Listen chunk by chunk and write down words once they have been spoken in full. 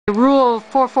Rule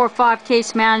 445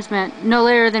 case management. No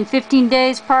later than 15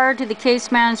 days prior to the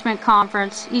case management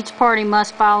conference, each party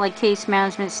must file a case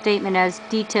management statement as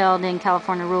detailed in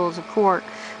California Rules of Court.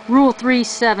 Rule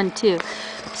 372.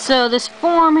 So this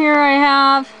form here I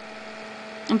have,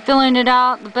 I'm filling it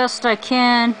out the best I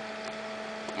can,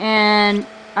 and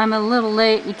I'm a little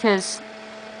late because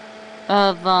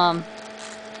of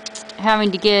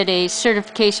having to get a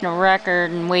certification of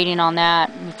record and waiting on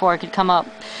that before I could come up.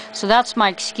 So that's my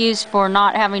excuse for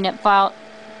not having it filed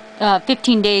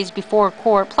 15 days before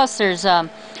court. Plus there's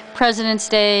President's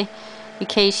Day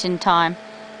vacation time,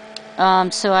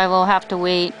 so I will have to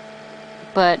wait.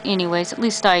 But anyways, at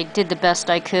least I did the best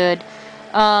I could.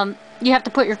 You have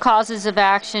to put your causes of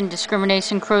action: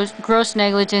 discrimination, gross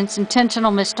negligence,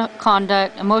 intentional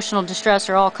misconduct, emotional distress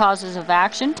are all causes of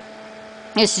action.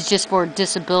 This is just for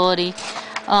disability.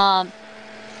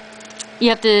 You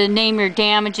have to name your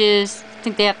damages. I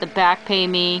think they have to back pay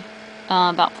me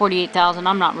about $48,000.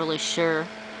 I'm not really sure.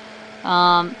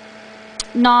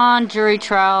 Non-jury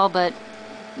trial, but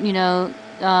you know,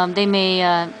 they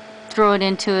may throw it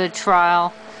into a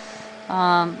trial,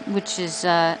 which is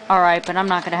alright, but I'm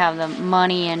not going to have the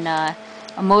money and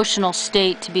emotional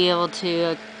state to be able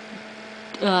to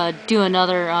do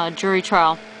another jury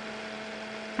trial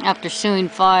after suing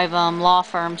 5 law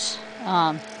firms.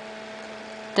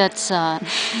 That's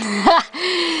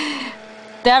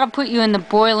that'll put you in the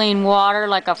boiling water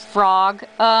like a frog.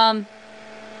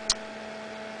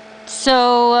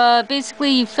 So basically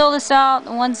you fill this out.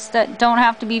 The ones that don't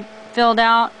have to be filled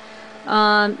out,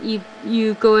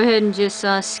 you go ahead and just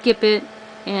skip it,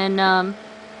 and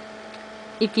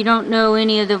if you don't know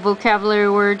any of the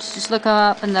vocabulary words, just look them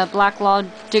up in the Black Law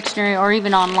Dictionary or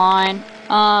even online.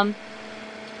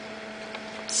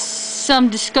 Some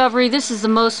discovery. This is the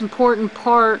most important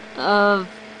part of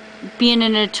being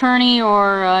an attorney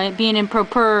or being in pro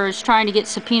per, is trying to get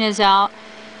subpoenas out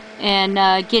and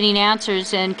getting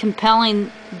answers and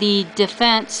compelling the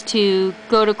defense to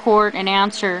go to court and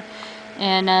answer.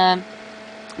 And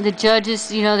the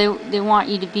judges, you know, they want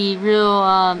you to be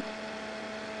real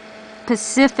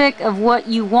specific of what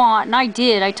you want, and I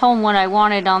did. I told him what I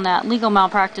wanted on that legal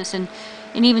malpractice, and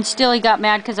even still he got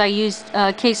mad because I used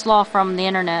case law from the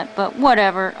internet, but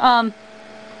whatever.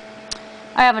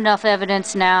 I have enough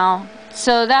evidence now.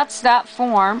 So that's that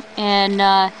form,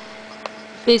 and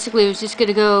basically I was just going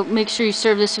to go make sure you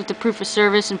serve this with the proof of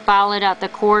service and file it at the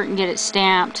court and get it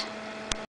stamped.